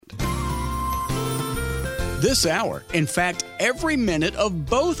This hour, in fact, every minute of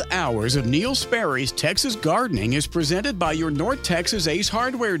both hours of Neil Sperry's Texas Gardening is presented by your North Texas Ace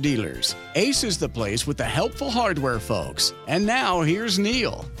Hardware dealers. Ace is the place with the helpful hardware folks. And now, here's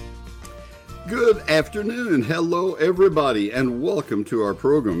Neil. Good afternoon. Hello, everybody, and welcome to our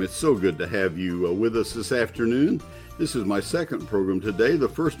program. It's so good to have you with us this afternoon. This is my second program today. The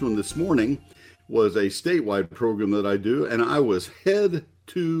first one this morning was a statewide program that I do, and I was head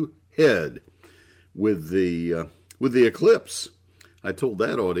to head with the eclipse. I told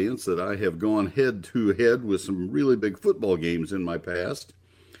that audience that I have gone head to head with some really big football games in my past,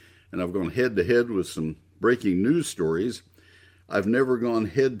 and I've gone head to head with some breaking news stories. I've never gone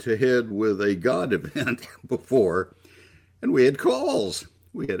head to head with a God event before, and we had calls.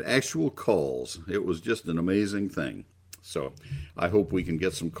 We had actual calls. It was just an amazing thing. So I hope we can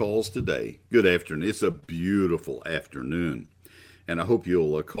get some calls today. Good afternoon. It's a beautiful afternoon. And I hope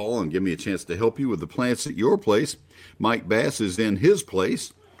you'll call and give me a chance to help you with the plants at your place. Mike Bass is in his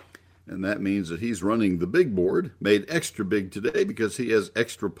place, and that means that he's running the big board, made extra big today because he has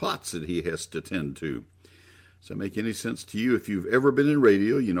extra pots that he has to tend to. Does that make any sense to you? If you've ever been in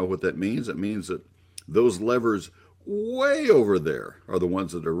radio, you know what that means. It means that those levers way over there are the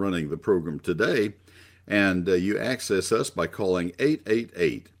ones that are running the program today, and you access us by calling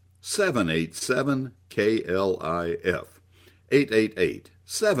 888-787-KLIF.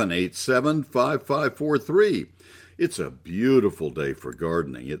 888-787-5543. It's a beautiful day for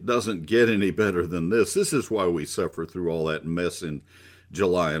gardening. It doesn't get any better than this. This is why we suffer through all that mess in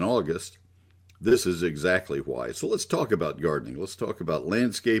July and August. This is exactly why. So let's talk about gardening. Let's talk about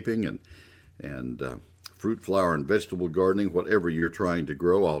landscaping and fruit, flower, and vegetable gardening, whatever you're trying to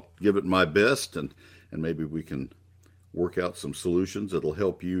grow. I'll give it my best, and maybe we can work out some solutions that'll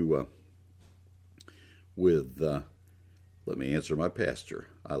help you with... Let me answer my pastor.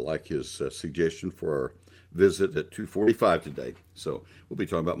 I like his suggestion for our visit at 2:45 today. So we'll be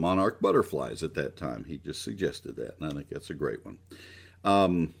talking about monarch butterflies at that time. He just suggested that, and I think that's a great one.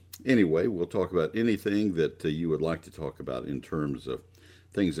 Anyway, we'll talk about anything that you would like to talk about in terms of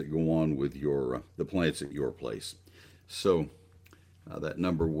things that go on with your the plants at your place. So that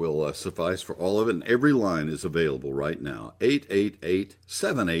number will suffice for all of it, and every line is available right now.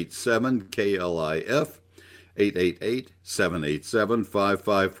 888-787-KLIF.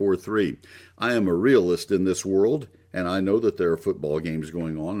 888-787-5543. I am a realist in this world, and I know that there are football games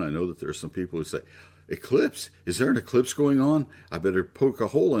going on. I know that there are some people who say, eclipse? Is there an eclipse going on? I better poke a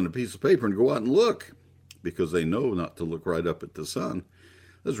hole in a piece of paper and go out and look, because they know not to look right up at the sun.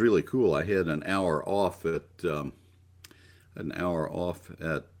 That was really cool. I had an hour off at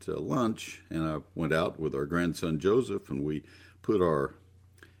lunch, and I went out with our grandson Joseph, and we put our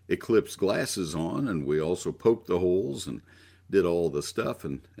eclipse glasses on, and we also poked the holes and did all the stuff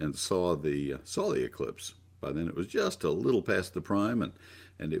and saw the eclipse. By then it was just a little past the prime,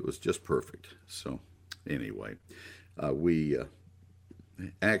 and it was just perfect. So anyway, we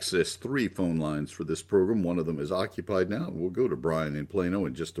accessed 3 phone lines for this program. One of them is occupied now. We'll go to Brian in Plano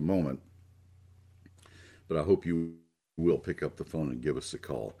in just a moment, but I hope you will pick up the phone and give us a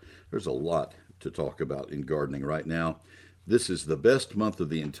call. There's a lot to talk about in gardening right now. This is the best month of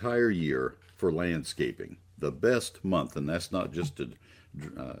the entire year for landscaping. The best month, and that's not just to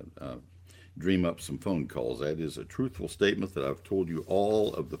dream up some phone calls. That is a truthful statement that I've told you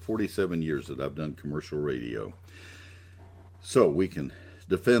all of the 47 years that I've done commercial radio. So we can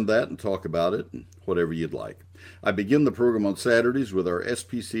defend that and talk about it and whatever you'd like. I begin the program on Saturdays with our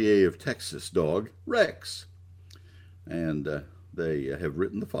SPCA of Texas dog, Rex. And they have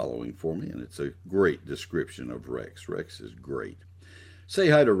written the following for me, and it's a great description of Rex. Rex is great. Say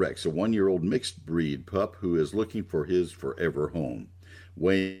hi to Rex, a 1-year-old mixed breed pup who is looking for his forever home.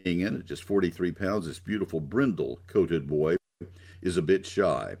 Weighing in at just 43 pounds, this beautiful brindle-coated boy is a bit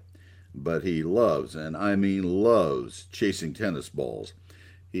shy, but he loves, and I mean loves, chasing tennis balls.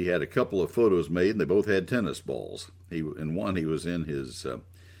 He had a couple of photos made, and they both had tennis balls. In one, he was in his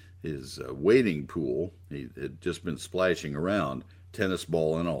wading pool. He had just been splashing around, tennis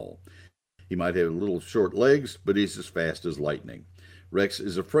ball and all. He might have little short legs, but he's as fast as lightning. Rex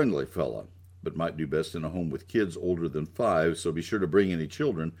is a friendly fella, but might do best in a home with kids older than 5, so be sure to bring any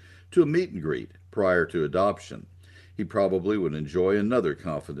children to a meet and greet prior to adoption. He probably would enjoy another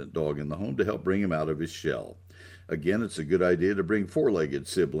confident dog in the home to help bring him out of his shell. Again, it's a good idea to bring 4-legged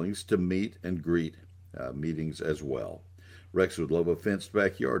siblings to meet and greet meetings as well. Rex would love a fenced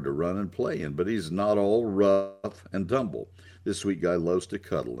backyard to run and play in, but he's not all rough and tumble. This sweet guy loves to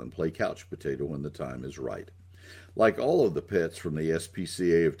cuddle and play couch potato when the time is right. Like all of the pets from the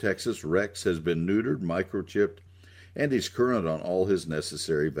SPCA of Texas, Rex has been neutered, microchipped, and he's current on all his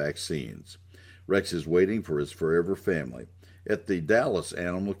necessary vaccines. Rex is waiting for his forever family at the Dallas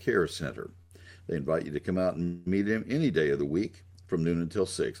Animal Care Center. They invite you to come out and meet him any day of the week from noon until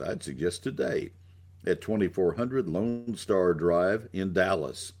 6. I'd suggest today at 2400 Lone Star Drive in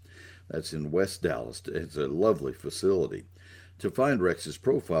Dallas. That's in West Dallas. It's a lovely facility. To find Rex's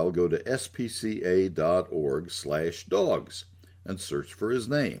profile, go to spca.org/dogs and search for his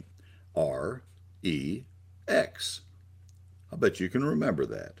name, R-E-X. I bet you can remember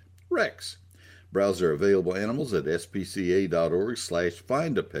that. Rex. Browse their available animals at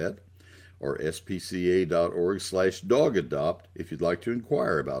spca.org/findapet or spca.org/dogadopt if you'd like to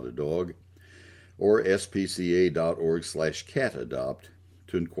inquire about a dog, or spca.org/catadopt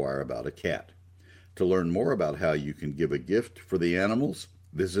to inquire about a cat. To learn more about how you can give a gift for the animals,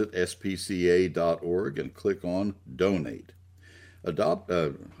 visit spca.org and click on Donate.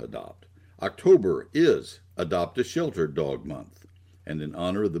 October is Adopt a Shelter Dog Month, and in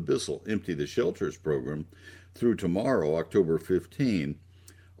honor of the Bissell Empty the Shelters program, through tomorrow, October 15,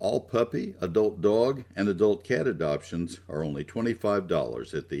 all puppy, adult dog, and adult cat adoptions are only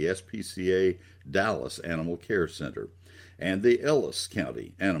 $25 at the SPCA Dallas Animal Care Center and the Ellis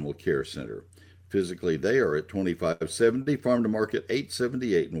County Animal Care Center. Physically, they are at 2570 Farm to Market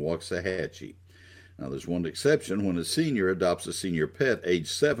 878 in Waxahachie. Now, there's one exception. When a senior adopts a senior pet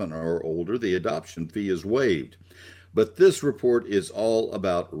age 7 or older, the adoption fee is waived. But this report is all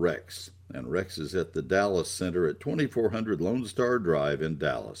about Rex, and Rex is at the Dallas Center at 2400 Lone Star Drive in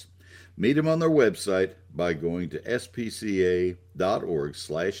Dallas. Meet him on their website by going to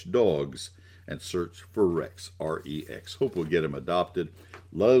spca.org/dogs and search for Rex, R-E-X. Hope we'll get him adopted.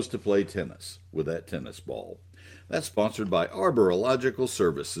 Loves to play tennis with that tennis ball. That's sponsored by Arborological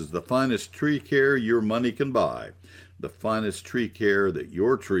Services, the finest tree care your money can buy. The finest tree care that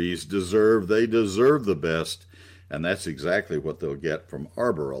your trees deserve. They deserve the best, and that's exactly what they'll get from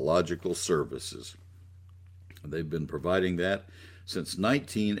Arborological Services. They've been providing that since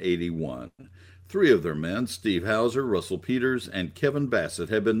 1981. 3 of their men, Steve Hauser, Russell Peters, and Kevin Bassett,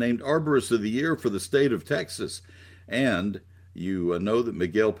 have been named Arborists of the Year for the state of Texas. And you know that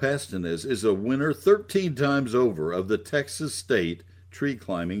Miguel Pastanez is a winner 13 times over of the Texas State Tree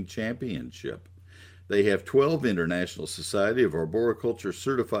Climbing Championship. They have 12 International Society of Arboriculture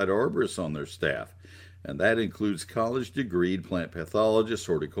certified arborists on their staff, and that includes college-degreed plant pathologists,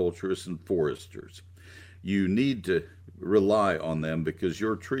 horticulturists, and foresters. You need to rely on them because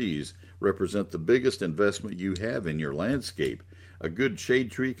your trees represent the biggest investment you have in your landscape. A good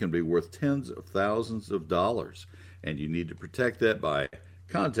shade tree can be worth tens of thousands of dollars, and you need to protect that by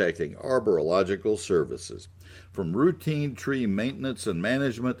contacting Arborological Services. From routine tree maintenance and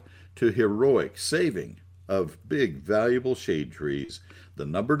management to heroic saving of big, valuable shade trees, the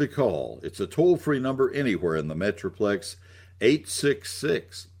number to call, it's a toll-free number anywhere in the Metroplex,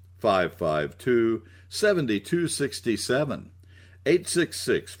 866-552-7267.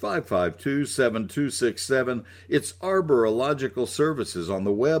 866-552-7267. It's Arborological Services on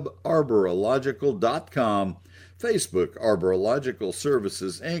the web, arborological.com, Facebook, Arborological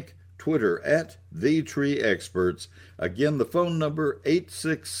Services, Inc., Twitter, @TheTreeExperts. Again, the phone number,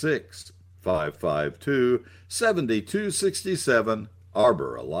 866-552-7267,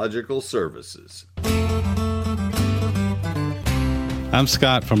 Arborological Services. I'm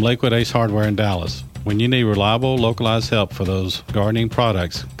Scott from Lakewood Ace Hardware in Dallas. When you need reliable, localized help for those gardening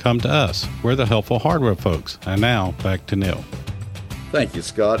products, come to us. We're the helpful hardware folks. And now, back to Neil. Thank you,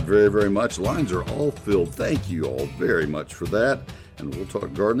 Scott, very, very much. Lines are all filled. Thank you all very much for that. And we'll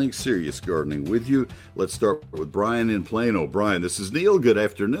talk gardening, serious gardening with you. Let's start with Brian in Plano. Brian, this is Neil. Good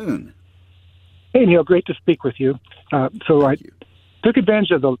afternoon. Hey, Neil. Great to speak with you. I took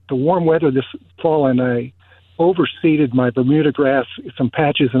advantage of the warm weather this fall, and I overseeded my Bermuda grass, some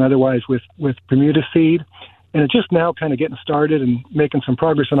patches and otherwise, with Bermuda seed. And it's just now kind of getting started and making some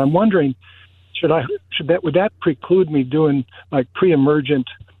progress. And I'm wondering, would that preclude me doing like pre-emergent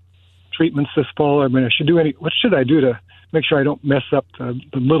treatments this fall? I mean, what should I do to make sure I don't mess up the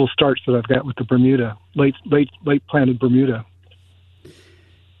little starts that I've got with the Bermuda, late planted Bermuda?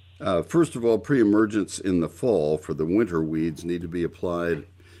 First of all, pre-emergence in the fall for the winter weeds need to be applied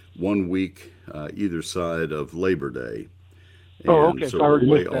 1 week either side of Labor Day. And so we're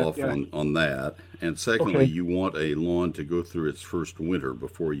way off on that. And secondly, you want a lawn to go through its first winter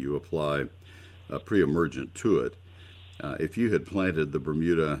before you apply pre-emergent to it. If you had planted the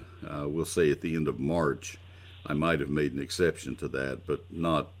Bermuda, we'll say at the end of March, I might have made an exception to that, but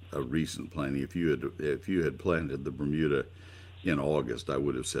not a recent planting. If you had planted the Bermuda in August, I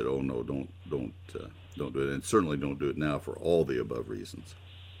would have said, "Oh no, don't do it," and certainly don't do it now for all the above reasons.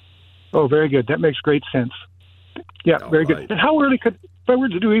 Oh, very good. That makes great sense. Yeah, very good. And how early could I were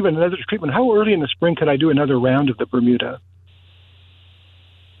to do even another treatment, how early in the spring could I do another round of the Bermuda?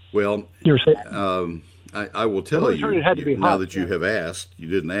 Well, You were saying? I will tell you, it had to be now hot, that you have asked, you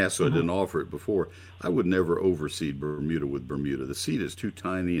didn't ask, so I Mm-hmm. didn't offer it before. I would never overseed Bermuda with Bermuda. The seed is too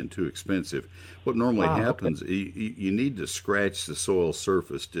tiny and too expensive. What normally happens, you need to scratch the soil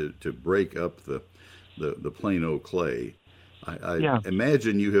surface to break up the Plano clay. I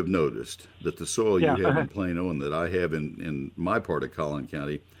imagine you have noticed that the soil you have in Plano and that I have in my part of Collin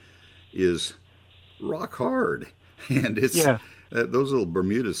County is rock hard. And it's those little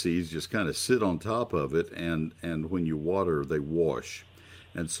Bermuda seeds just kind of sit on top of it, and when you water, they wash.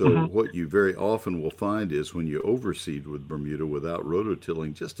 And so what you very often will find is when you overseed with Bermuda without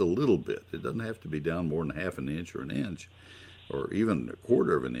rototilling just a little bit, it doesn't have to be down more than half an inch or an inch or even a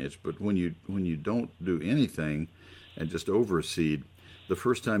quarter of an inch, but when you don't do anything and just overseed, the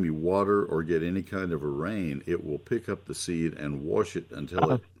first time you water or get any kind of a rain, it will pick up the seed and wash it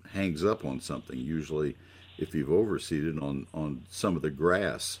until it hangs up on something, usually if you've overseeded on some of the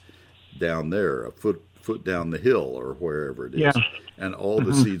grass down there, a foot down the hill or wherever it is, and all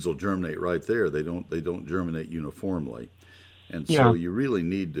the seeds will germinate right there. They don't germinate uniformly, and so you really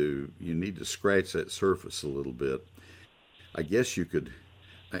need to scratch that surface a little bit. I guess you could.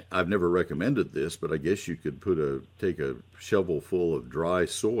 I've never recommended this, but I guess you could take a shovel full of dry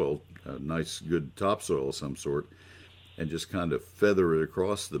soil, a nice good topsoil of some sort, and just kind of feather it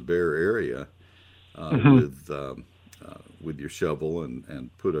across the bare area with your shovel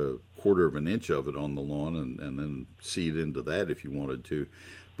and put a quarter of an inch of it on the lawn and then seed into that if you wanted to.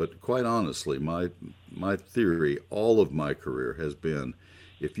 But quite honestly, my theory all of my career has been,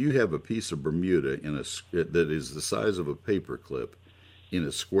 if you have a piece of Bermuda that is the size of a paper clip in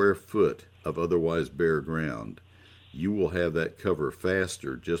a square foot of otherwise bare ground, you will have that cover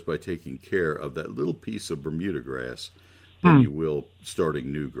faster just by taking care of that little piece of Bermuda grass than you will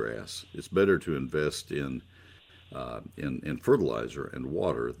starting new grass. It's better to invest in fertilizer and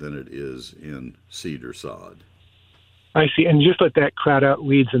water than it is in seed or sod. I see, and just let that crowd out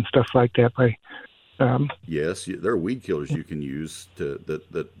weeds and stuff like that. Yes, there are weed killers you can use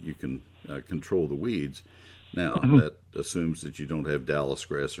that you can control the weeds. Now, that assumes that you don't have Dallas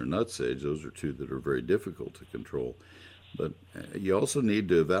grass or nutsedge. Those are two that are very difficult to control. But you also need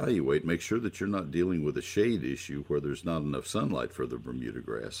to evaluate, make sure that you're not dealing with a shade issue where there's not enough sunlight for the Bermuda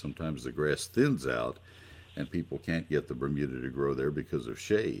grass. Sometimes the grass thins out and people can't get the Bermuda to grow there because of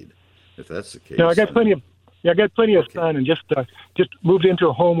shade. If that's the case. No, I got plenty of sun, and just moved into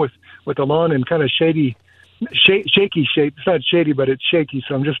a home with a lawn in kind of shaky shape. It's not shady, but it's shaky.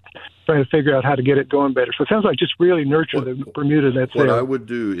 So I'm just trying to figure out how to get it going better. So it sounds like just really nurture the Bermuda that's there. What I would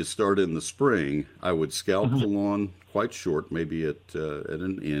do is start in the spring. I would scalp the lawn quite short, maybe at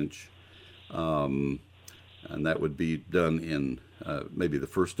an inch, and that would be done in maybe the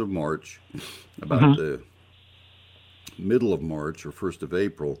 1st of March. About the middle of March or 1st of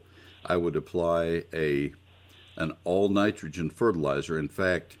April, I would apply an all nitrogen fertilizer. In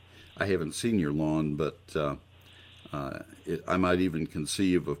fact, I haven't seen your lawn, but I might even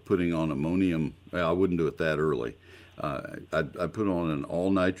conceive of putting on ammonium. Well, I wouldn't do it that early. I'd put on an all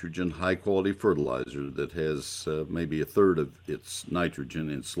nitrogen high quality fertilizer that has maybe a third of its nitrogen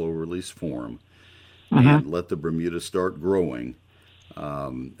in slow release form, and let the Bermuda start growing.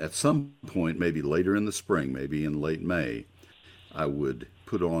 At some point, maybe later in the spring, maybe in late May, I would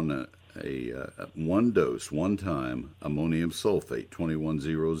put on a one dose, one time ammonium sulfate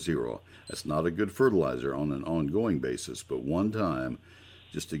 2100. That's not a good fertilizer on an ongoing basis, but one time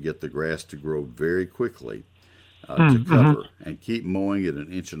just to get the grass to grow very quickly to cover, and keep mowing at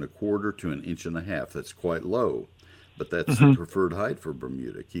 1.25 inches to 1.5 inches. That's quite low, but that's the preferred height for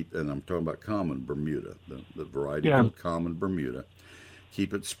Bermuda. And I'm talking about common Bermuda, the variety called common Bermuda.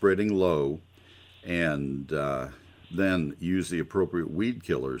 Keep it spreading low, and then use the appropriate weed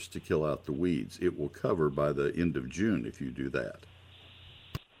killers to kill out the weeds. It will cover by the end of June if you do that.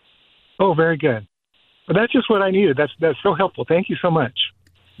 Oh, very good. Well, that's just what I needed. That's so helpful. Thank you so much.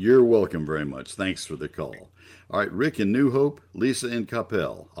 You're welcome very much. Thanks for the call. All right, Rick in New Hope, Lisa in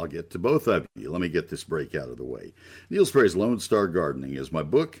Coppell. I'll get to both of you. Let me get this break out of the way. Neil Sperry's Lone Star Gardening is my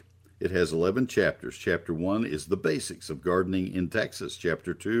book. It has 11 chapters. Chapter 1 is the basics of gardening in Texas.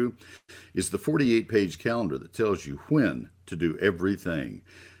 Chapter 2 is the 48-page calendar that tells you when to do everything.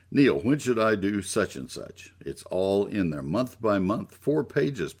 Neil, when should I do such and such? It's all in there, month by month, 4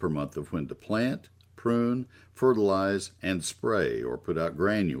 pages per month of when to plant, prune, fertilize, and spray or put out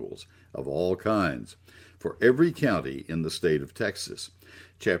granules of all kinds for every county in the state of Texas.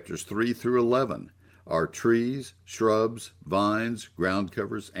 Chapters 3 through 11 are trees, shrubs, vines, ground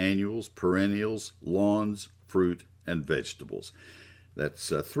covers, annuals, perennials, lawns, fruit, and vegetables. That's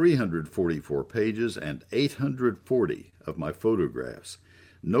 344 pages and 840 of my photographs.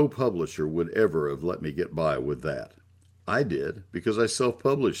 No publisher would ever have let me get by with that. I did because I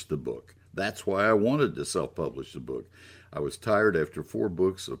self-published the book. That's why I wanted to self-publish the book. I was tired after 4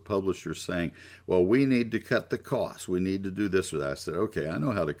 books of publishers saying, well, we need to cut the costs. We need to do this or that. I said, okay, I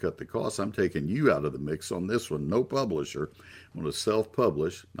know how to cut the costs. I'm taking you out of the mix on this one. No publisher. I'm going to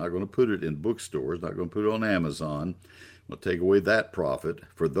self-publish. Not going to put it in bookstores. Not going to put it on Amazon. I'm going to take away that profit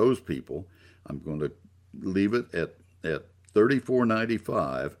for those people. I'm going to leave it at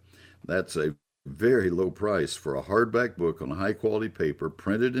 $34.95. That's a very low price for a hardback book on high-quality paper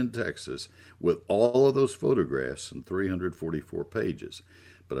printed in Texas with all of those photographs and 344 pages.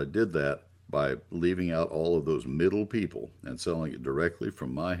 But I did that by leaving out all of those middle people and selling it directly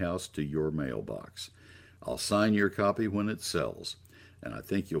from my house to your mailbox. I'll sign your copy when it sells, and I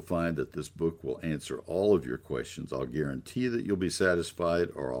think you'll find that this book will answer all of your questions. I'll guarantee that you'll be satisfied,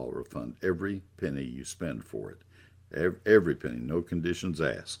 or I'll refund every penny you spend for it. Every penny, no conditions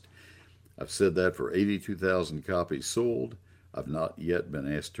asked. I've said that for 82,000 copies sold. I've not yet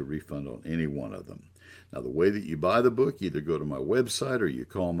been asked to refund on any one of them. Now, the way that you buy the book, either go to my website or you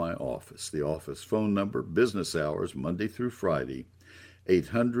call my office. The office phone number, business hours, Monday through Friday,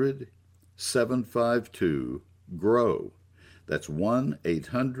 800-752-GROW. That's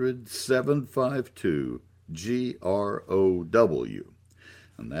 1-800-752-GROW.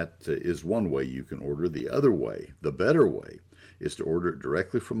 And that is one way you can order. The other way, the better way, is to order it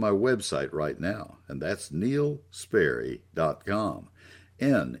directly from my website right now, and that's neilsperry.com,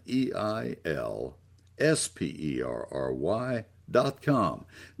 NeilSperry.com.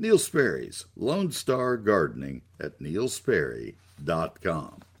 Neil Sperry's Lone Star Gardening at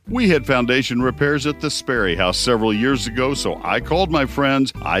neilsperry.com. We had foundation repairs at the Sperry house several years ago, so I called my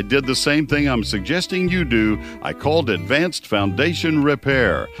friends. I did the same thing I'm suggesting you do. I called Advanced Foundation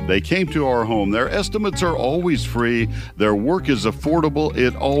Repair. They came to our home. Their estimates are always free. Their work is affordable.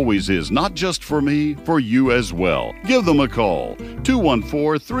 It always is, not just for me, for you as well. Give them a call,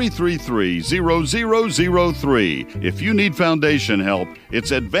 214-333-0003. If you need foundation help,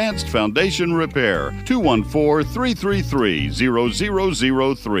 it's Advanced Foundation Repair,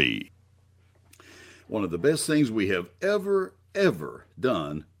 214-333-0003. One of the best things we have ever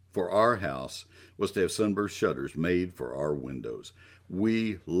done for our house was to have sunburst shutters made for our windows.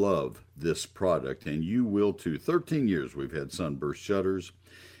 We love this product, and you will too. 13 years we've had sunburst shutters,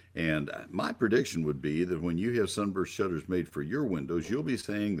 and my prediction would be that when you have sunburst shutters made for your windows, you'll be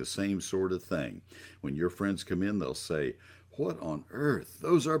saying the same sort of thing. When your friends come in, they'll say, "What on earth?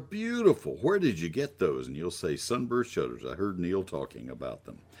 Those are beautiful. Where did you get those?" And you'll say, "Sunburst shutters. I heard Neil talking about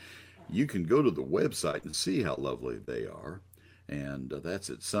them." You can go to the website and see how lovely they are, and that's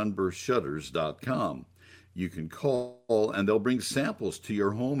at sunburstshutters.com. You can call, and they'll bring samples to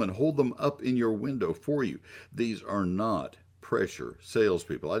your home and hold them up in your window for you. These are not pressure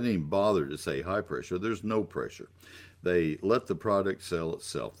salespeople. I didn't even bother to say high pressure. There's no pressure. They let the product sell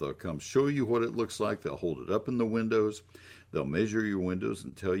itself. They'll come show you what it looks like. They'll hold it up in the windows. They'll measure your windows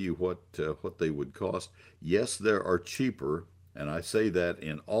and tell you what they would cost. Yes, there are cheaper, and I say that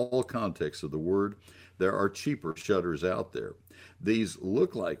in all contexts of the word, there are cheaper shutters out there. These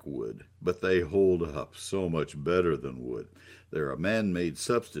look like wood, but they hold up so much better than wood. They're a man-made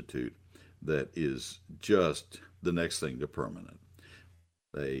substitute that is just the next thing to permanent.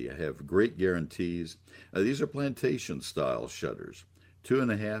 They have great guarantees. These are plantation-style shutters,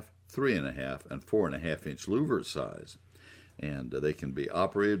 2.5, 3.5, and 4.5-inch louver size, and they can be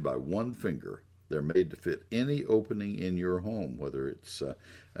operated by one finger. They're made to fit any opening in your home, whether it's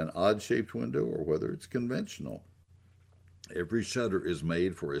an odd-shaped window or whether it's conventional. Every shutter is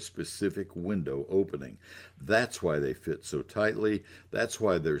made for a specific window opening. That's why they fit so tightly. That's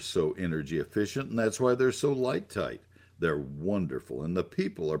why they're so energy efficient, and that's why they're so light tight. They're wonderful, and the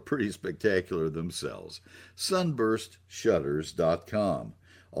people are pretty spectacular themselves. Sunburstshutters.com.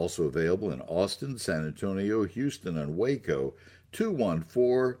 Also available in Austin, San Antonio, Houston, and Waco,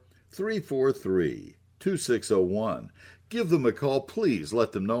 214-343-2601. Give them a call, please.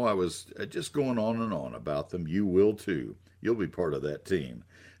 Let them know I was just going on and on about them. You will too. You'll be part of that team.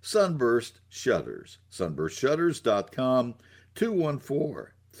 Sunburst Shutters. Sunburstshutters.com,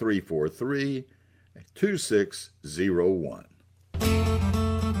 214-343-2601.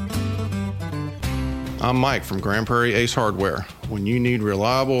 I'm Mike from Grand Prairie Ace Hardware. When you need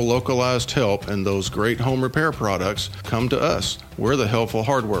reliable, localized help and those great home repair products, come to us. We're the helpful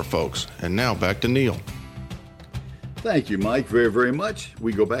hardware folks. And now back to Neil. Thank you, Mike, very, very much.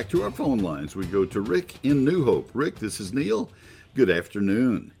 We go back to our phone lines. We go to Rick in New Hope. Rick, this is Neil. Good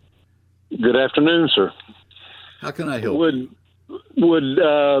afternoon. Good afternoon, sir. How can I help you?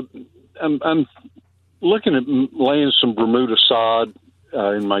 I'm looking at laying some Bermuda sod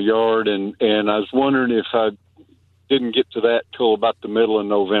in my yard, and I was wondering if I didn't get to that till about the middle of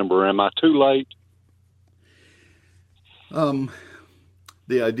November. Am I too late?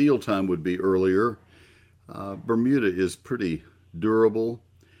 The ideal time would be earlier. Bermuda is pretty durable.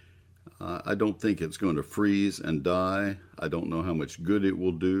 I don't think it's going to freeze and die. I don't know how much good it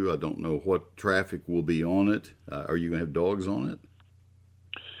will do. I don't know what traffic will be on it. Are you going to have dogs on it?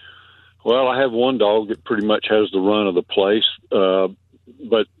 Well, I have one dog that pretty much has the run of the place,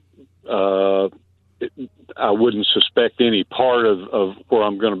 but I wouldn't suspect any part of where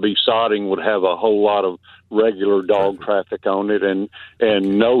I'm going to be sodding would have a whole lot of regular dog traffic on it, and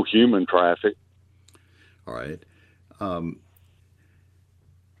no human traffic. All right.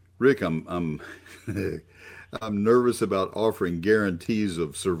 Rick, I'm I'm nervous about offering guarantees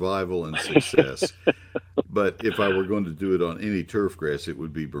of survival and success. But if I were going to do it on any turf grass, it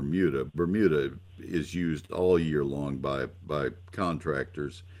would be Bermuda. Bermuda is used all year long by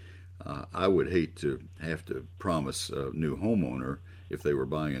contractors. I would hate to have to promise a new homeowner, if they were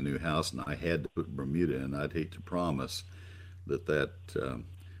buying a new house and I had to put Bermuda in, I'd hate to promise that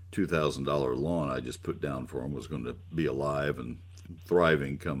 $2,000 lawn I just put down for them was going to be alive and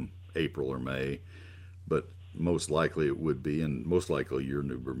thriving come April or May. But most likely it would be, and most likely your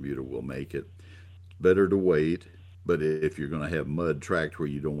new Bermuda will make it. Better to wait, but if you're going to have mud tracked where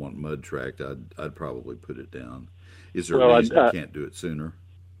you don't want mud tracked, I'd probably put it down. Is there a reason you can't do it sooner?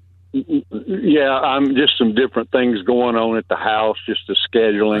 Yeah, I'm just some different things going on at the house, just the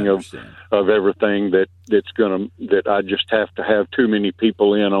scheduling of everything that I just have to have too many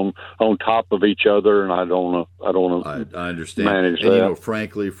people in on top of each other, and I don't I understand. Manage and that. You know,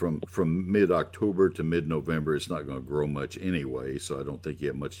 frankly, from mid-October to mid-November, it's not going to grow much anyway, so I don't think you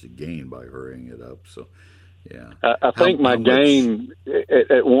have much to gain by hurrying it up. So, yeah. I think my gain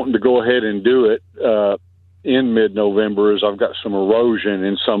at wanting to go ahead and do it in mid-November is I've got some erosion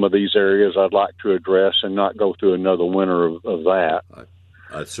in some of these areas I'd like to address and not go through another winter of that.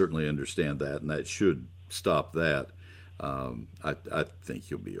 I certainly understand that, and that should stop that. I think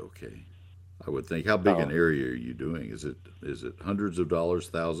you'll be okay. I would think. How big an area are you doing? Is it hundreds of dollars,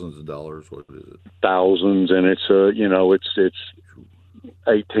 thousands of dollars? What is it? Thousands, and it's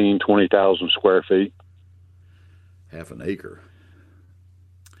 20,000 square feet. Half an acre.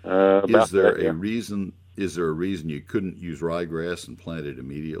 Is there a reason you couldn't use ryegrass and plant it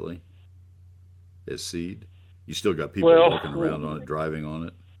immediately as seed? You still got people walking around on it, driving on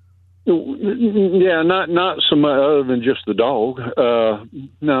it? Yeah, not so much other than just the dog.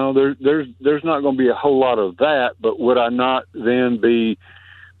 No, there's not going to be a whole lot of that. But would I not then be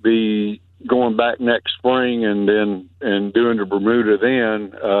going back next spring and doing the Bermuda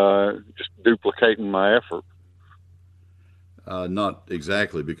then, just duplicating my effort? Not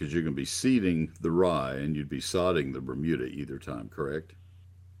exactly, because you're going to be seeding the rye and you'd be sodding the Bermuda either time, correct?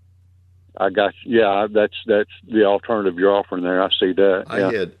 I got you. Yeah, that's the alternative you're offering there. I see that.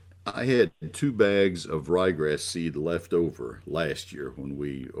 Yeah. I had 2 bags of ryegrass seed left over last year when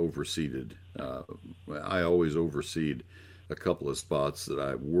we overseeded. I always overseed a couple of spots that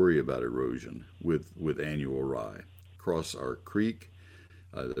I worry about erosion with annual rye. Across our creek,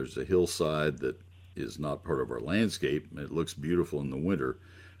 there's a hillside that is not part of our landscape. It looks beautiful in the winter.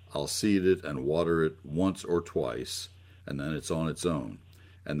 I'll seed it and water it once or twice, and then it's on its own.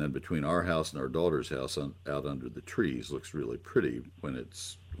 And then between our house and our daughter's house, out under the trees, looks really pretty when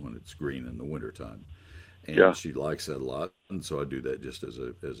it's green in the wintertime. And she likes that a lot, and so I do that just as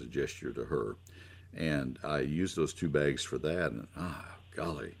a gesture to her. And I use those 2 bags for that, and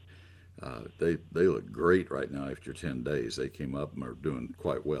golly, they look great right now after 10 days. They came up and are doing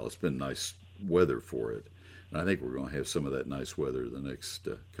quite well. It's been nice weather for it, and I think we're going to have some of that nice weather the next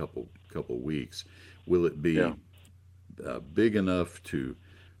couple weeks. Will it be big enough to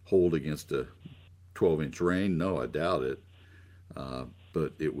hold against a 12-inch rain? No, I doubt it.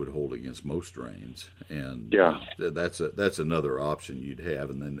 But it would hold against most rains, and that's another option you'd have.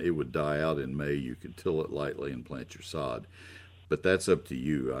 And then it would die out in May. You could till it lightly and plant your sod, but that's up to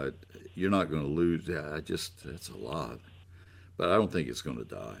you. You're not going to lose. That's a lot, but I don't think it's going to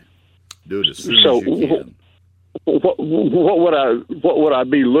die. Do it as soon as you can. What would I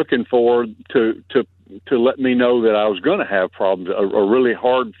be looking for to let me know that I was going to have problems? A really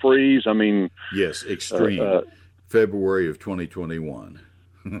hard freeze? I mean, yes, extreme. February of 2021.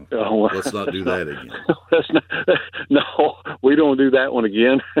 Let's not do that again. No, we don't do that one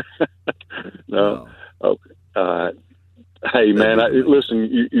again. No. Okay. Hey, man,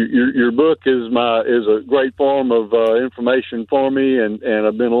 listen, your book is a great form of information for me, and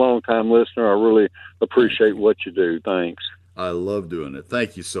I've been a long-time listener. I really appreciate what you do. Thanks. I love doing it.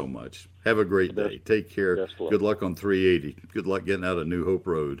 Thank you so much. Have a great day. Take care. Good luck on 380. Good luck getting out of New Hope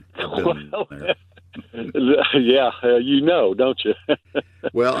Road. I've been there. Yeah, don't you?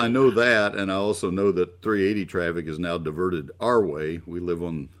 Well, I know that, and I also know that 380 traffic is now diverted our way. We live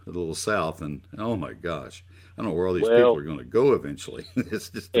on a little south, and oh my gosh, I don't know where all these people are going to go eventually. It's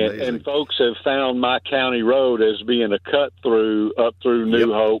just amazing. And folks have found my county road as being a cut through up through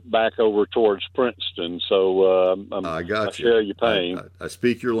New Hope back over towards Princeton. So I got I share your pain. I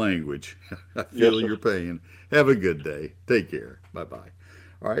speak your language. I feel your pain. Have a good day. Take care. Bye-bye.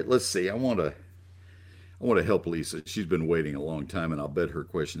 All right, let's see. I want to help Lisa. She's been waiting a long time, and I'll bet her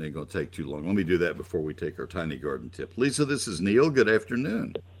question ain't going to take too long. Let me do that before we take our tiny garden tip. Lisa, this is Neil. Good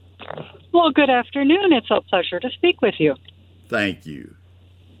afternoon. Well, good afternoon. It's a pleasure to speak with you. Thank you.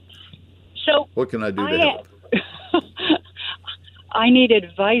 So, what can I do to help? I need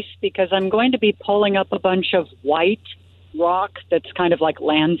advice because I'm going to be pulling up a bunch of white rock that's kind of like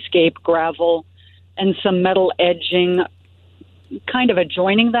landscape gravel and some metal edging kind of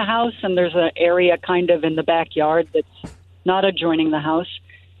adjoining the house, and there's an area kind of in the backyard that's not adjoining the house.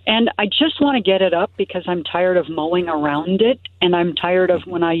 And I just want to get it up because I'm tired of mowing around it, and I'm tired of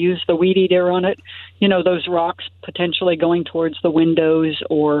when I use the weed eater on it, those rocks potentially going towards the windows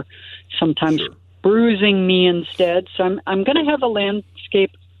or sometimes bruising me instead. So I'm going to have a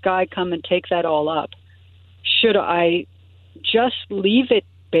landscape guy come and take that all up. Should I just leave it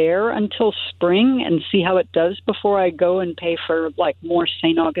bare until spring and see how it does before I go and pay for more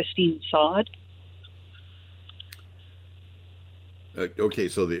St. Augustine sod? Okay,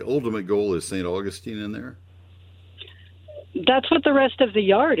 so the ultimate goal is St. Augustine in there? That's what the rest of the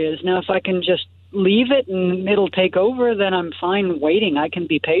yard is. Now, if I can just leave it and it'll take over, then I'm fine waiting. I can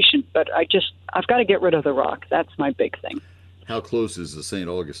be patient, but I've got to get rid of the rock. That's my big thing. How close is the St.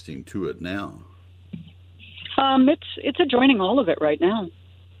 Augustine to it now? It's adjoining all of it right now.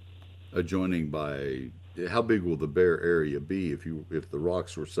 Adjoining by, how big will the bare area be if the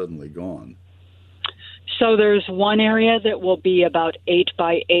rocks were suddenly gone? So there's one area that will be about 8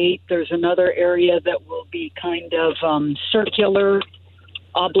 by 8. There's another area that will be kind of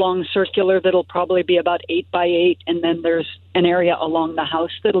oblong circular that'll probably be about 8 by 8. And then there's an area along the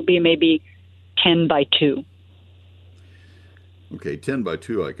house that'll be maybe 10 by 2. Okay, 10 by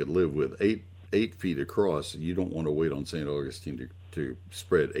 2 I could live with. 8 feet across. You don't want to wait on St. Augustine to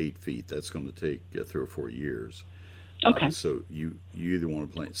spread 8 feet. That's going to take 3 or 4 years. Okay. So you either want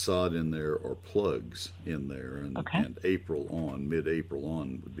to plant sod in there or plugs in there, and mid-April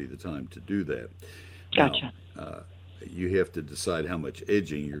on would be the time to do that. Gotcha. Now, you have to decide how much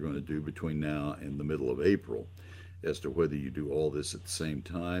edging you're going to do between now and the middle of April as to whether you do all this at the same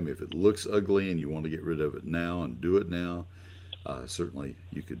time. If it looks ugly and you want to get rid of it now and do it now, certainly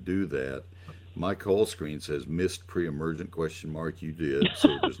you could do that. My call screen says missed pre-emergent ? You did,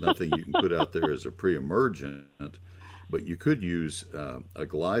 so there's nothing you can put out there as a pre-emergent. But you could use a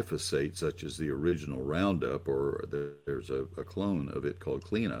glyphosate, such as the original Roundup, or there's a clone of it called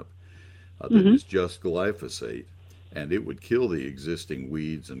Cleanup that is just glyphosate, and it would kill the existing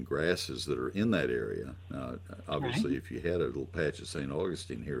weeds and grasses that are in that area. Now, obviously, if you had a little patch of St.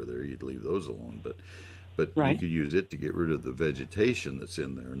 Augustine here or there, you'd leave those alone. But you could use it to get rid of the vegetation that's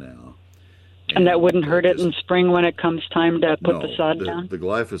in there now. And that wouldn't hurt it in spring when it comes time to put the sod down? The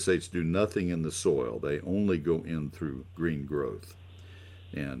glyphosates do nothing in the soil. They only go in through green growth.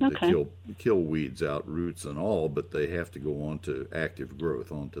 And they kill weeds out, roots and all, but they have to go on to active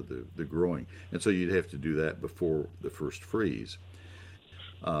growth, onto the growing. And so you'd have to do that before the first freeze.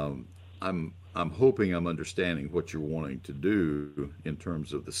 I'm hoping I'm understanding what you're wanting to do in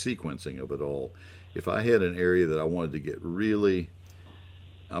terms of the sequencing of it all. If I had an area that I wanted to get really...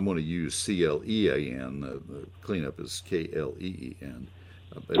 I'm going to use CLEAN. The cleanup is KLEEN.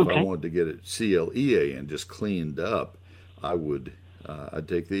 But if I wanted to get it CLEAN just cleaned up, I'd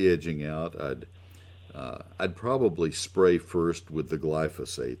take the edging out. I'd probably spray first with the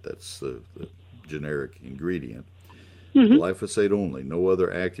glyphosate. That's the generic ingredient. Glyphosate only, no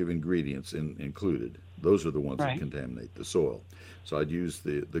other active ingredients included. Those are the ones that contaminate the soil. So I'd use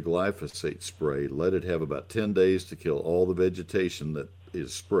the glyphosate spray, let it have about 10 days to kill all the vegetation that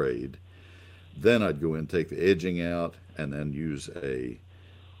is sprayed. Then I'd go in and take the edging out and then use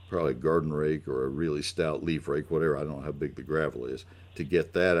probably a garden rake or a really stout leaf rake, whatever, I don't know how big the gravel is, to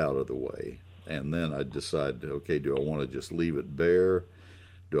get that out of the way. And then I'd decide, okay, do I want to just leave it bare?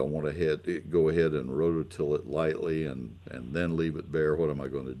 Do I want to go ahead and rototill it lightly and then leave it bare? What am I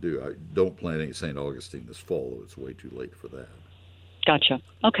going to do? I don't plant any St. Augustine this fall, though. It's way too late for that. Gotcha.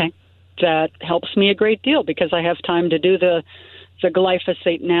 Okay. That helps me a great deal because I have time to do the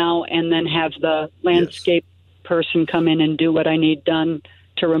glyphosate now and then have the landscape person come in and do what I need done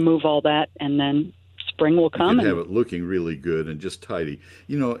to remove all that, and then spring will come. You can have it looking really good and just tidy.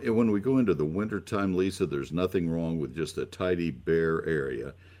 You know, when we go into the wintertime, Lisa, there's nothing wrong with just a tidy, bare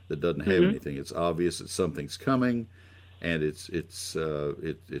area that doesn't have anything. It's obvious that something's coming, and it's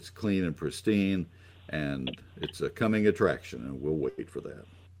clean and pristine, and it's a coming attraction, and we'll wait for that.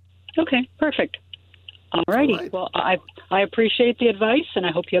 Okay, perfect. All righty. Right. Well, I appreciate the advice, and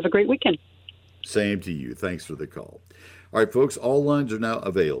I hope you have a great weekend. Same to you. Thanks for the call. All right, folks, all lines are now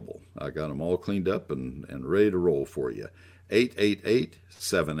available. I got them all cleaned up and ready to roll for you.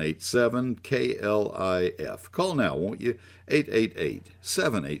 888-787-KLIF. Call now, won't you?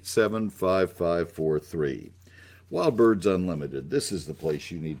 888-787-5543. Wild Birds Unlimited. This is the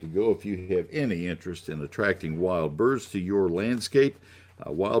place you need to go if you have any interest in attracting wild birds to your landscape.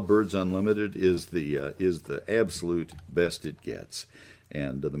 Wild Birds Unlimited is the absolute best it gets.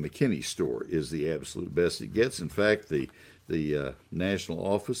 And the McKinney store is the absolute best it gets. In fact, the national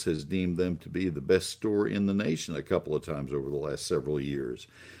office has deemed them to be the best store in the nation a couple of times over the last several years.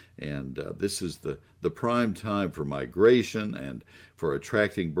 And this is the prime time for migration and for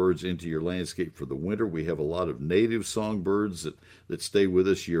attracting birds into your landscape for the winter. We have a lot of native songbirds that stay with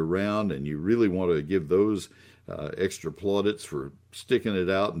us year-round, and you really want to give those extra plaudits for sticking it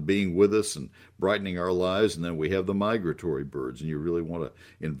out and being with us and brightening our lives. And then we have the migratory birds, and you really want to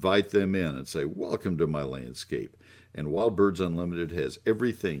invite them in and say, welcome to my landscape. And Wild Birds Unlimited has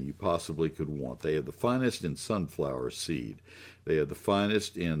everything you possibly could want. They have the finest in sunflower seed. They have the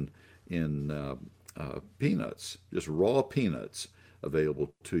finest in peanuts, just raw peanuts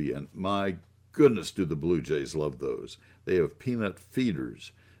available to you. And my goodness, do the Blue Jays love those. They have peanut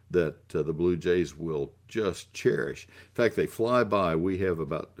feeders that the Blue Jays will just cherish. In fact, they fly by. We have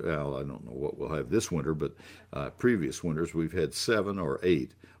about, well, I don't know what we'll have this winter, but previous winters we've had 7 or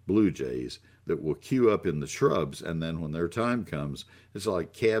 8 Blue Jays that will queue up in the shrubs, and then when their time comes, it's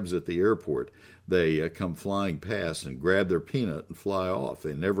like cabs at the airport. They come flying past and grab their peanut and fly off.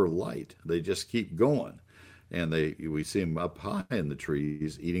 They never light. They just keep going. And we see them up high in the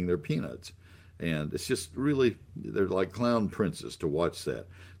trees eating their peanuts. And it's just really, they're like clown princes to watch that.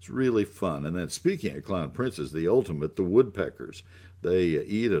 It's really fun. And then speaking of clown princes, the ultimate, the woodpeckers. They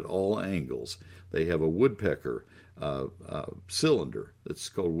eat at all angles. They have a woodpecker cylinder that's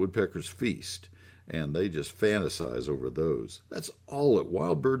called Woodpecker's Feast, and they just fantasize over those. That's all at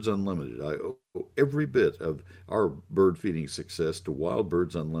Wild Birds Unlimited. I owe every bit of our bird feeding success to Wild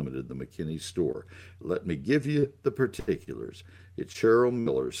Birds Unlimited, the McKinney store. Let me give you the particulars. It's Cheryl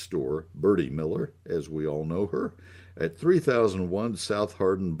Miller's store, Birdie Miller, as we all know her, at 3001 South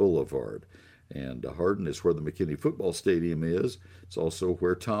Hardin Boulevard. And Hardin is where the McKinney football stadium is. It's also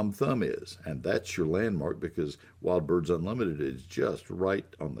where Tom Thumb is. And that's your landmark because Wild Birds Unlimited is just right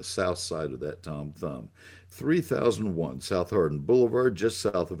on the south side of that Tom Thumb. 3001 South Hardin Boulevard, just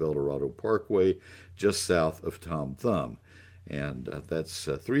south of El Dorado Parkway, just south of Tom Thumb. And that's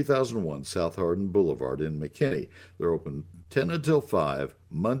 3001 South Hardin Boulevard in McKinney. They're open 10 until 5,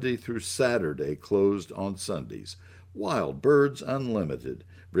 Monday through Saturday, closed on Sundays. Wild Birds Unlimited,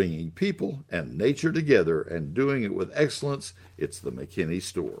 bringing people and nature together and doing it with excellence. It's the McKinney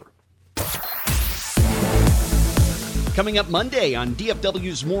store. Coming up Monday on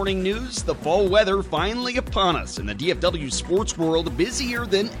DFW's Morning News, the fall weather finally upon us in the DFW sports world, busier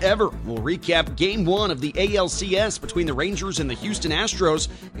than ever. We'll recap Game 1 of the ALCS between the Rangers and the Houston Astros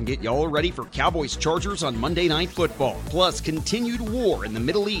and get y'all ready for Cowboys-Chargers on Monday Night Football. Plus, continued war in the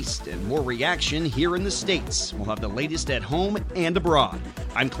Middle East and more reaction here in the States. We'll have the latest at home and abroad.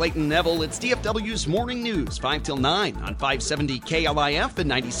 I'm Clayton Neville. It's DFW's Morning News, 5 till 9 on 570 KLIF and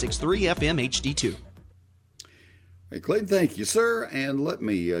 96.3 FM HD2. Hey, Clayton, thank you, sir. And let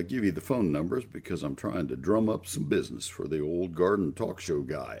me give you the phone numbers because I'm trying to drum up some business for the old garden talk show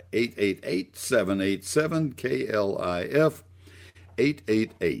guy. 888-787-KLIF,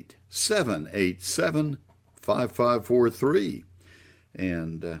 888-787-5543.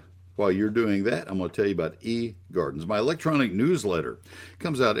 And while you're doing that, I'm going to tell you about eGardens. My electronic newsletter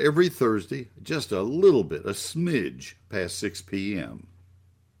comes out every Thursday, just a little bit, a smidge past 6 p.m.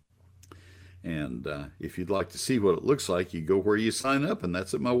 And if you'd like to see what it looks like, you go where you sign up, and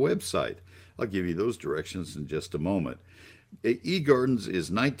that's at my website. I'll give you those directions in just a moment. eGardens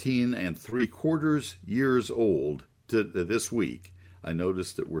is 19 3/4 years old this week. I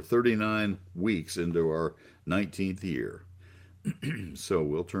noticed that we're 39 weeks into our 19th year. So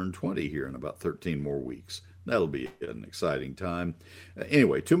we'll turn 20 here in about 13 more weeks. That'll be an exciting time.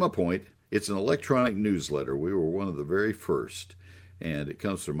 Anyway, to my point, it's an electronic newsletter. We were one of the very first. And it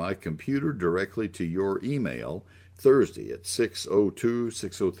comes from my computer directly to your email Thursday at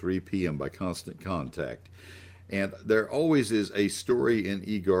 6:03 p.m. by Constant Contact. And there always is a story in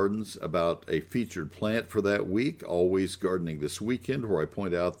eGardens about a featured plant for that week, Always Gardening This Weekend, where I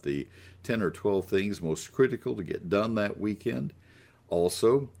point out the 10 or 12 things most critical to get done that weekend.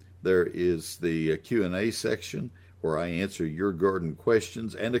 Also, there is the Q&A section where I answer your garden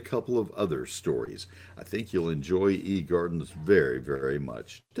questions and a couple of other stories. I think you'll enjoy eGardens very, very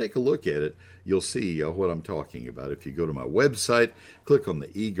much. Take a look at it. You'll see what I'm talking about. If you go to my website, click on the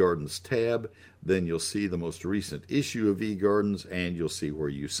eGardens tab, then you'll see the most recent issue of eGardens, and you'll see where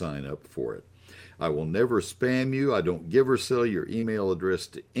you sign up for it. I will never spam you. I don't give or sell your email address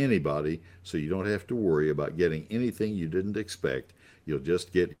to anybody, so you don't have to worry about getting anything you didn't expect. You'll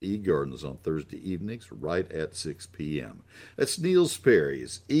just get eGardens on Thursday evenings right at 6 p.m. That's Neil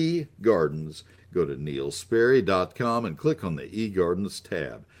Sperry's eGardens. Go to neilsperry.com and click on the eGardens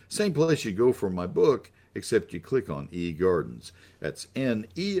tab. Same place you go for my book, except you click on eGardens. That's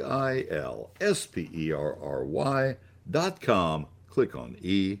neilsperry.com. Click on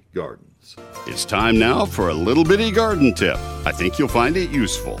eGardens. It's time now for a little bitty garden tip. I think you'll find it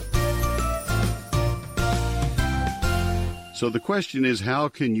useful. So the question is, how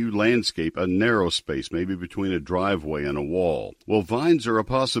can you landscape a narrow space, maybe between a driveway and a wall? Well, vines are a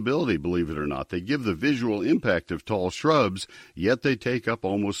possibility, believe it or not. They give the visual impact of tall shrubs, yet they take up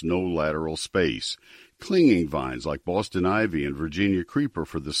almost no lateral space. Clinging vines like Boston ivy and Virginia creeper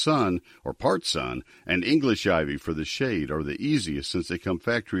for the sun, or part sun, and English ivy for the shade are the easiest since they come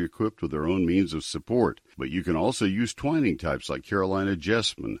factory equipped with their own means of support. But you can also use twining types like Carolina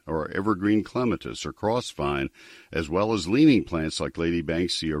jessamine or evergreen clematis or crossvine, as well as leaning plants like Lady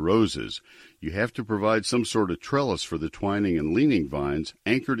Banksia roses. You have to provide some sort of trellis for the twining and leaning vines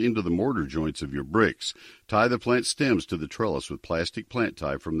anchored into the mortar joints of your bricks. Tie the plant stems to the trellis with plastic plant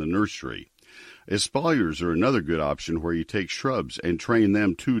tie from the nursery. Espaliers are another good option where you take shrubs and train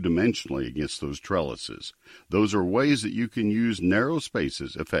them two-dimensionally against those trellises. Those are ways that you can use narrow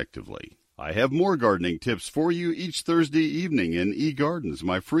spaces effectively. I have more gardening tips for you each Thursday evening in eGardens,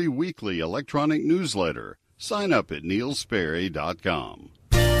 my free weekly electronic newsletter. Sign up at neilsperry.com.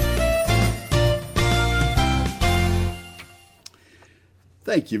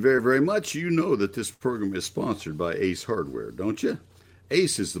 Thank you very, very much. You know that this program is sponsored by Ace Hardware, don't you?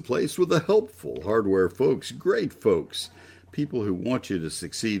 Ace is the place with the helpful hardware folks, great folks, people who want you to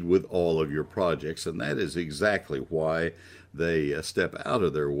succeed with all of your projects, and that is exactly why they step out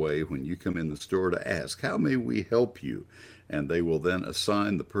of their way when you come in the store to ask, how may we help you? And they will then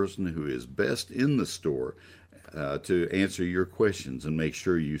assign the person who is best in the store to answer your questions and make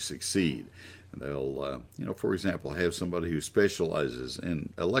sure you succeed. They'll, for example, have somebody who specializes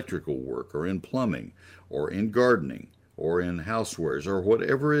in electrical work or in plumbing or in gardening or in housewares, or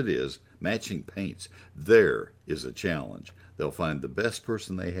whatever it is, matching paints. There is a challenge. They'll find the best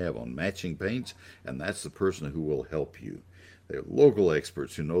person they have on matching paints, and that's the person who will help you. They're local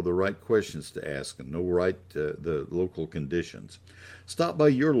experts who know the right questions to ask and know the local conditions. Stop by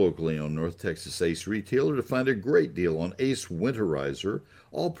your locally owned North Texas Ace retailer to find a great deal on Ace Winterizer,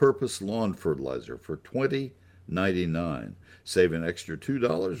 all-purpose lawn fertilizer for $20.99. Save an extra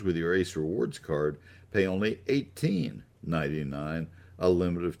 $2 with your Ace Rewards card. Pay only $18.99, a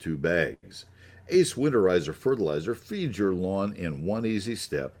limit of 2 bags. Ace Winterizer fertilizer feeds your lawn in one easy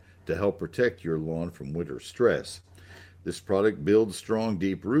step to help protect your lawn from winter stress. This product builds strong,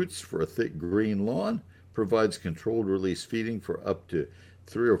 deep roots for a thick green lawn, provides controlled release feeding for up to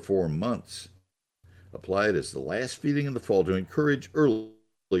 3 or 4 months. Apply it as the last feeding in the fall to encourage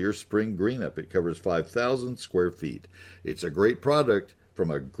earlier spring green up. It covers 5,000 square feet. It's a great product from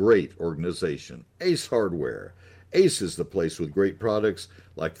a great organization, Ace Hardware. Ace is the place with great products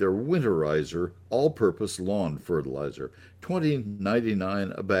like their Winterizer all-purpose lawn fertilizer.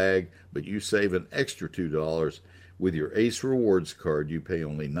 $20.99 a bag, but you save an extra $2. With your Ace Rewards card, you pay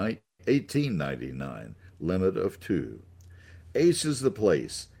only $18.99, limit of 2. Ace is the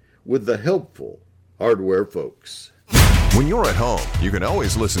place with the helpful hardware folks. When you're at home, you can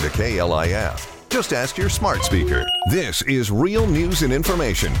always listen to KLIF. Just ask your smart speaker. This is Real News and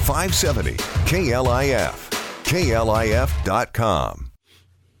Information 570 KLIF. KLIF.com.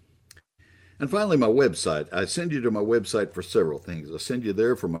 And finally, my website. I send you to my website for several things. I send you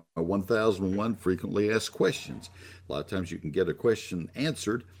there for my 1001 frequently asked questions. A lot of times you can get a question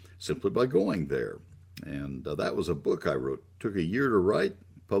answered simply by going there. And that was a book I wrote. Took a year to write.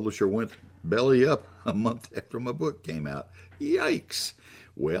 Publisher went belly up a month after my book came out. Yikes.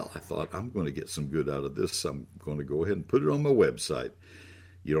 Well, I thought, I'm going to get some good out of this. I'm going to go ahead and put it on my website.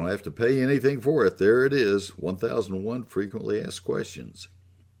 You don't have to pay anything for it. There it is, 1001 Frequently Asked Questions.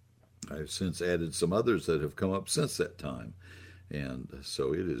 I've since added some others that have come up since that time. And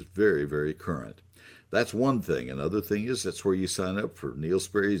so it is very, very current. That's one thing. Another thing is that's where you sign up for Neil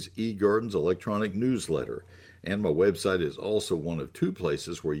Sperry's eGardens electronic newsletter. And my website is also one of 2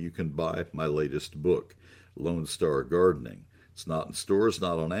 places where you can buy my latest book, Lone Star Gardening. It's not in stores,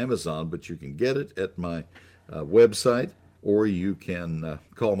 not on Amazon, but you can get it at my website, or you can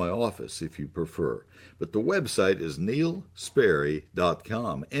call my office if you prefer. But the website is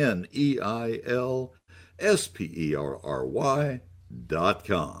neilsperry.com,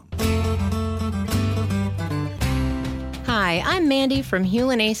 NeilSperry.com. Hi, I'm Mandy from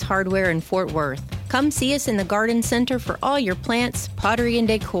Hewlin Ace Hardware in Fort Worth. Come see us in the Garden Center for all your plants, pottery, and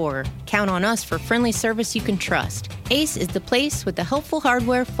decor. Count on us for friendly service you can trust. Ace is the place with the helpful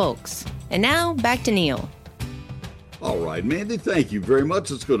hardware folks. And now, back to Neil. All right, Mandy, thank you very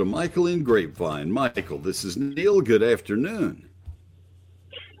much. Let's go to Michael in Grapevine. Michael, this is Neil. Good afternoon.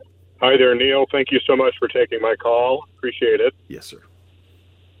 Hi there, Neil. Thank you so much for taking my call. Appreciate it. Yes, sir.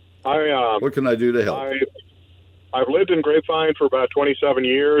 What can I do to help? I've lived in Grapevine for about 27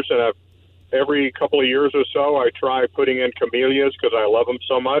 years, and every couple of years or so, I try putting in camellias because I love them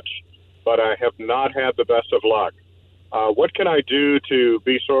so much, but I have not had the best of luck. What can I do to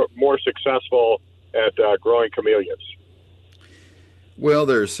be more successful at growing camellias? Well,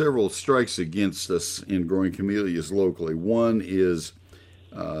 there are several strikes against us in growing camellias locally. One is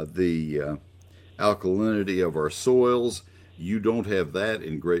the alkalinity of our soils. You don't have that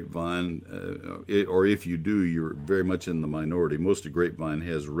in Grapevine, or if you do, you're very much in the minority. Most of Grapevine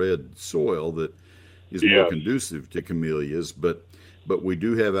has red soil that is more conducive to camellias, but we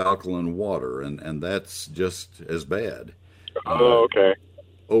do have alkaline water, and that's just as bad. Oh, okay.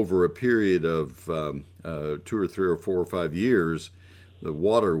 Over a period of 2 or 3 or 4 or 5 years, the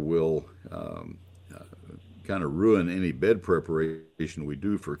water will kind of ruin any bed preparation we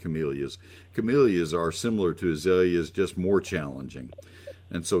do for camellias. Camellias are similar to azaleas, just more challenging.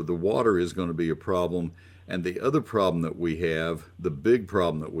 And so the water is going to be a problem. And the other problem that we have, the big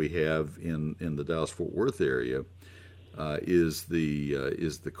problem that we have in the Dallas-Fort Worth area is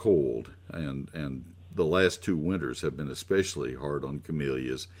the cold. And the last 2 winters have been especially hard on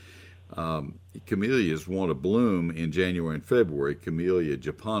camellias. Camellias want to bloom in January and February. Camellia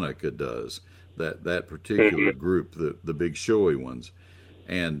japonica does. That particular group, the big showy ones,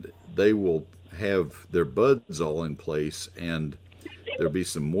 and they will have their buds all in place, and there'll be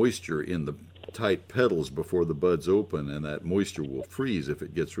some moisture in the tight petals before the buds open, and that moisture will freeze if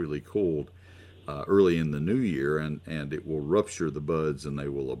it gets really cold early in the new year, and it will rupture the buds and they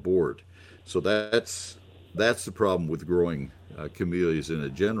will abort. So that's the problem with growing camellias in a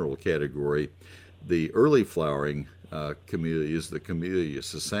general category. The early flowering camellias, the Camellia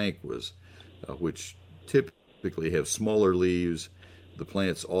sasanquas, which typically have smaller leaves. The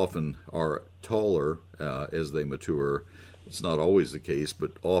plants often are taller as they mature. It's not always the case,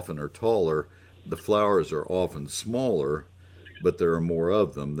 but often are taller. The flowers are often smaller, but there are more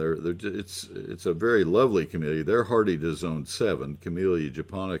of them. It's a very lovely camellia. They're hardy to zone 7. Camellia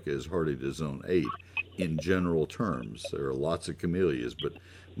japonica is hardy to zone 8 in general terms. There are lots of camellias, but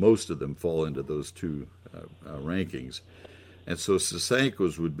most of them fall into those 2 rankings. And so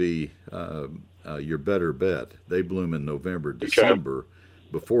sasanquas would be your better bet. They bloom in November, December,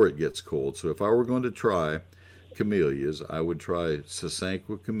 before it gets cold. So if I were going to try camellias, I would try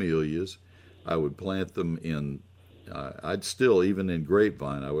sasanqua camellias. I would plant them in, even in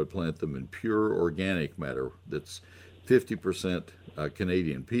Grapevine, I would plant them in pure organic matter that's 50%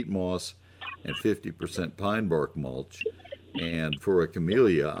 Canadian peat moss and 50% pine bark mulch. And for a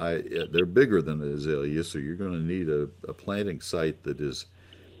camellia, they're bigger than an azalea, so you're going to need a planting site that is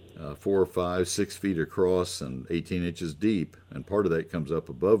 4 or 5, 6 feet across and 18 inches deep, and part of that comes up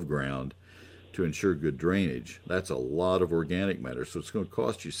above ground to ensure good drainage. That's a lot of organic matter, so it's going to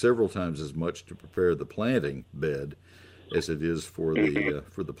cost you several times as much to prepare the planting bed as it is for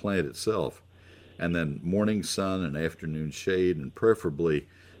the plant itself. And then morning sun and afternoon shade, and preferably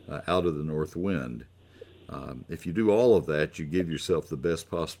out of the north wind. If you do all of that, you give yourself the best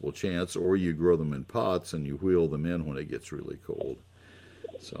possible chance, or you grow them in pots and you wheel them in when it gets really cold.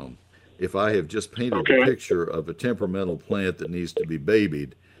 So if I have just painted a picture of a temperamental plant that needs to be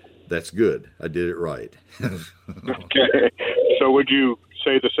babied, that's good. I did it right. Okay. So would you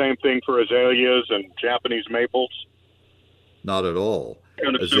say the same thing for azaleas and Japanese maples? Not at all.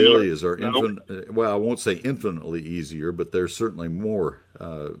 Kind of Azaleas are I won't say infinitely easier, but they're certainly more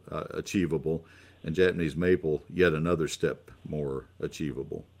achievable. And Japanese maple, yet another step more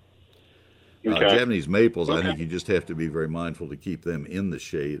achievable. Japanese maples, I think you just have to be very mindful to keep them in the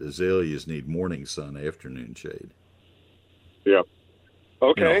shade. Azaleas need morning sun, afternoon shade. Yeah.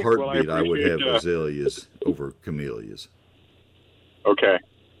 Okay. In a heartbeat, I would have azaleas over camellias. Okay.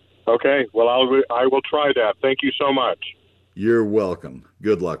 Okay. Well, I will try that. Thank you so much. You're welcome.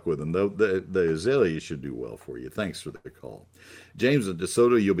 Good luck with them. The azalea should do well for you. Thanks for the call. James and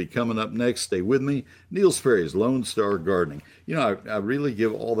DeSoto, you'll be coming up next. Stay with me. Neil Sperry's Lone Star Gardening. You know, I really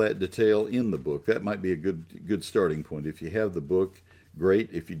give all that detail in the book. That might be a good starting point. If you have the book, great.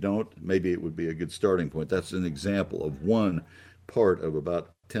 If you don't, maybe it would be a good starting point. That's an example of one part of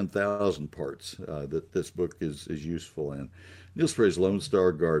about 10,000 parts that this book is useful in. Neil Sperry's Lone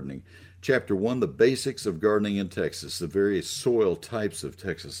Star Gardening. Chapter 1, the basics of gardening in Texas, the various soil types of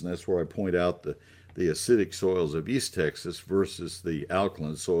Texas. And that's where I point out the acidic soils of East Texas versus the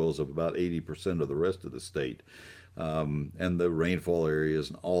alkaline soils of about 80% of the rest of the state, and the rainfall areas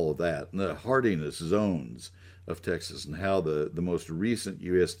and all of that, and the hardiness zones of Texas, and how the most recent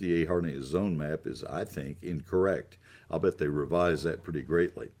USDA hardiness zone map is, I think, incorrect. I'll bet they revised that pretty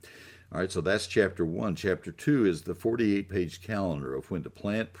greatly. All right, so that's Chapter 1. Chapter 2 is the 48-page calendar of when to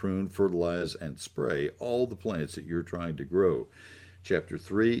plant, prune, fertilize, and spray all the plants that you're trying to grow. Chapter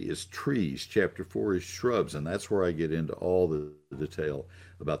 3 is trees. Chapter 4 is shrubs, and that's where I get into all the detail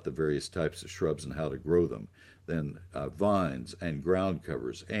about the various types of shrubs and how to grow them. Then vines and ground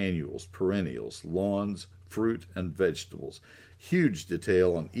covers, annuals, perennials, lawns, fruit, and vegetables. Huge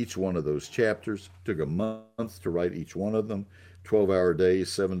detail on each one of those chapters. Took a month to write each one of them. 12-hour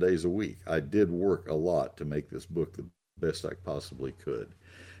days, 7 days a week. I did work a lot to make this book the best I possibly could.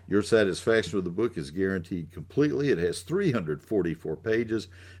 Your satisfaction with the book is guaranteed completely. It has 344 pages,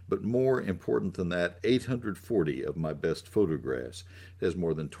 but more important than that, 840 of my best photographs. It has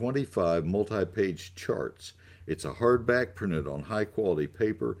more than 25 multi-page charts. It's a hardback printed on high-quality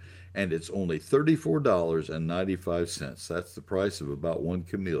paper, and it's only $34.95. That's the price of about one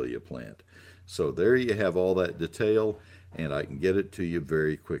camellia plant. So there you have all that detail, and I can get it to you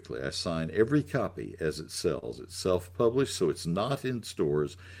very quickly. I sign every copy as it sells. It's self-published, so it's not in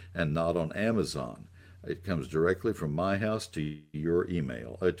stores and not on Amazon. It comes directly from my house to your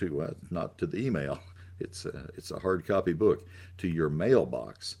email, not to the email. It's a hard copy book, to your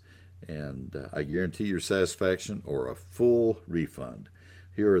mailbox, and I guarantee your satisfaction or a full refund.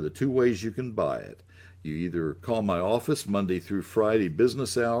 Here are the two ways you can buy it. You either call my office Monday through Friday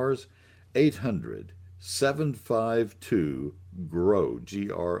business hours, 800-752-GROW,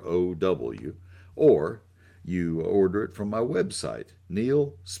 GROW, or you order it from my website,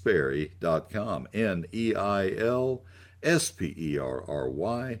 neilsperry.com,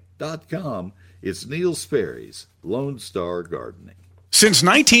 NEILSPERRY.com. It's Neil Sperry's Lone Star Gardening. Since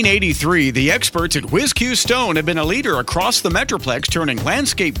 1983, the experts at WhizQ Stone have been a leader across the Metroplex, turning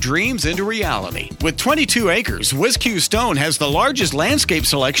landscape dreams into reality. With 22 acres, WhizQ Stone has the largest landscape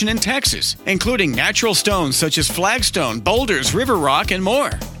selection in Texas, including natural stones such as flagstone, boulders, river rock, and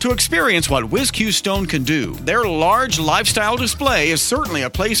more. To experience what WhizQ Stone can do, their large lifestyle display is certainly a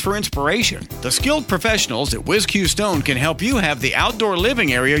place for inspiration. The skilled professionals at WhizQ Stone can help you have the outdoor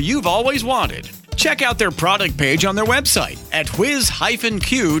living area you've always wanted. Check out their product page on their website at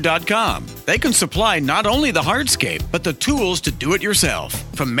whiz-q.com. They can supply not only the hardscape, but the tools to do it yourself.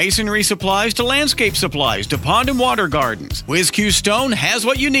 From masonry supplies to landscape supplies to pond and water gardens, WhizQ Stone has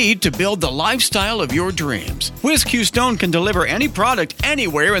what you need to build the lifestyle of your dreams. WhizQ Stone can deliver any product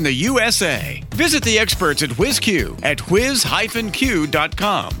anywhere in the USA. Visit the experts at WhizQ at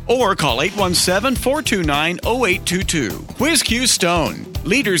whiz-q.com or call 817-429-0822. WhizQ Stone,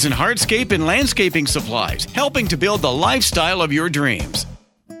 leaders in hardscape and landscaping supplies, helping to build the lifestyle of your dreams.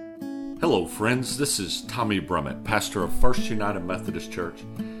 Hello, friends. This is Tommy Brummett, pastor of First United Methodist Church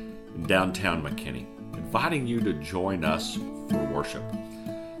in downtown McKinney, inviting you to join us for worship.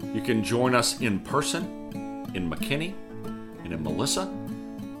 You can join us in person in McKinney and in Melissa,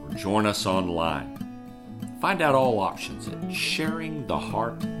 or join us online. Find out all options at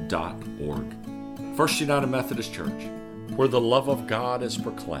sharingtheheart.org. First United Methodist Church, where the love of God is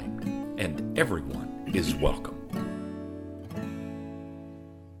proclaimed and everyone is welcome.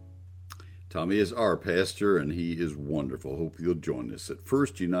 Tommy is our pastor, and he is wonderful. Hope you'll join us at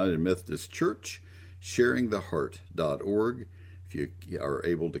First United Methodist Church, sharingtheheart.org. If you are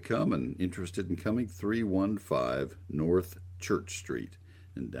able to come and interested in coming, 315 North Church Street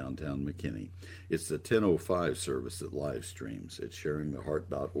in downtown McKinney. It's the 10:05 service that live streams at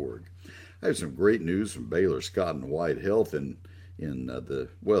sharingtheheart.org. I have some great news from Baylor Scott and White Health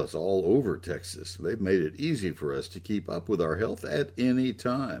it's all over Texas. They've made it easy for us to keep up with our health at any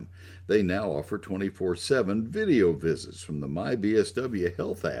time. They now offer 24/7 video visits from the MyBSW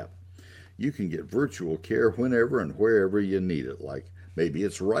Health app. You can get virtual care whenever and wherever you need it, like maybe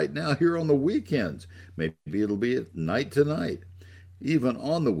it's right now here on the weekends. Maybe it'll be at night tonight. Even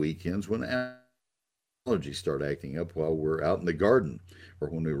on the weekends when allergies start acting up while we're out in the garden, or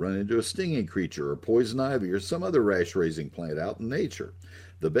when we run into a stinging creature or poison ivy or some other rash-raising plant out in nature.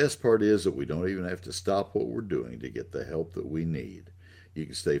 The best part is that we don't even have to stop what we're doing to get the help that we need. You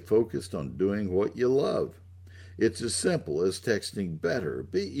can stay focused on doing what you love. It's as simple as texting BETTER,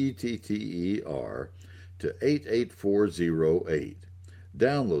 BETTER, to 88408.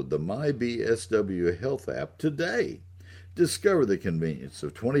 Download the MyBSW Health app today. Discover the convenience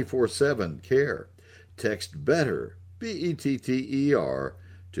of 24/7 care. Text BETTER, BETTER,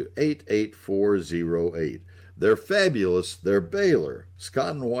 to 88408. They're fabulous. They're Baylor,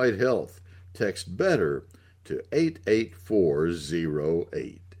 Scott and White Health. Text BETTER to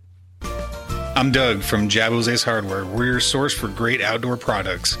 88408. I'm Doug from Jabo's Ace Hardware. We're your source for great outdoor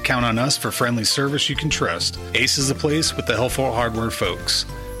products. Count on us for friendly service you can trust. Ace is the place with the helpful hardware folks.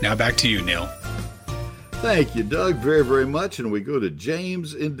 Now back to you, Neil. Thank you, Doug, very, very much. And we go to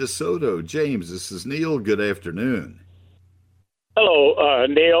James in DeSoto. James, this is Neil. Good afternoon. Hello,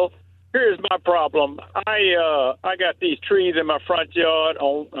 Neil. Here's my problem. I got these trees in my front yard,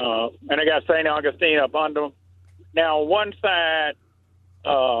 and I got St. Augustine up under them. Now, on one side,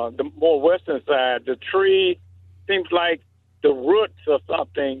 the more western side, the tree seems like the roots or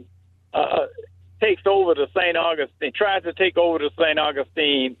something takes over the St. Augustine, tries to take over the St.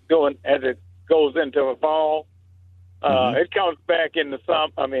 Augustine as it goes into the fall. It comes back in the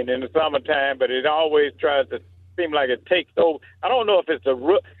summertime, but it always tries to seem like it takes over. I don't know if it's a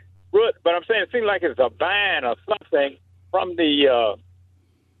root, but I'm saying it seems like it's a vine or something from the.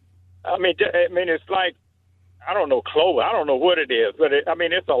 It's like, I don't know, clover. I don't know what it is, but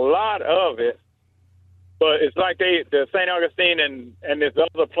it's a lot of it. But it's like the St. Augustine and this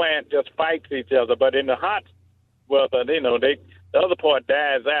other plant just fights each other. But in the hot weather, the other part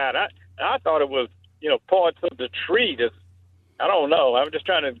dies out. I thought it was, parts of the tree. I don't know. I'm just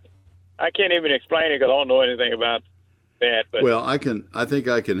trying to. I can't even explain it because I don't know anything about that. But. Well, I think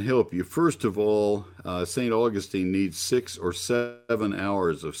I can help you. First of all, St. Augustine needs 6 or 7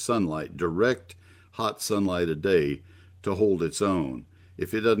 hours of sunlight, direct hot sunlight a day, to hold its own.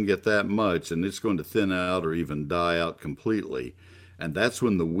 If it doesn't get that much, then it's going to thin out or even die out completely. And that's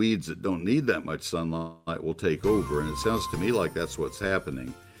when the weeds that don't need that much sunlight will take over. And it sounds to me like that's what's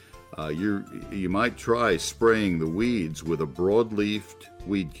happening. You might try spraying the weeds with a broadleafed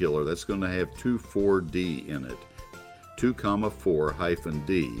weed killer. That's going to have 2,4-D in it.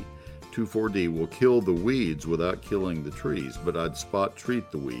 2,4-D. 2,4-D will kill the weeds without killing the trees, but I'd spot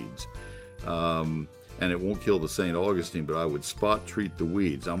treat the weeds. And it won't kill the St. Augustine, but I would spot treat the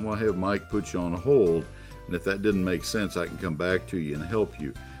weeds. I'm going to have Mike put you on hold, and if that didn't make sense, I can come back to you and help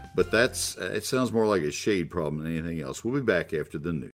you. But it sounds more like a shade problem than anything else. We'll be back after the news.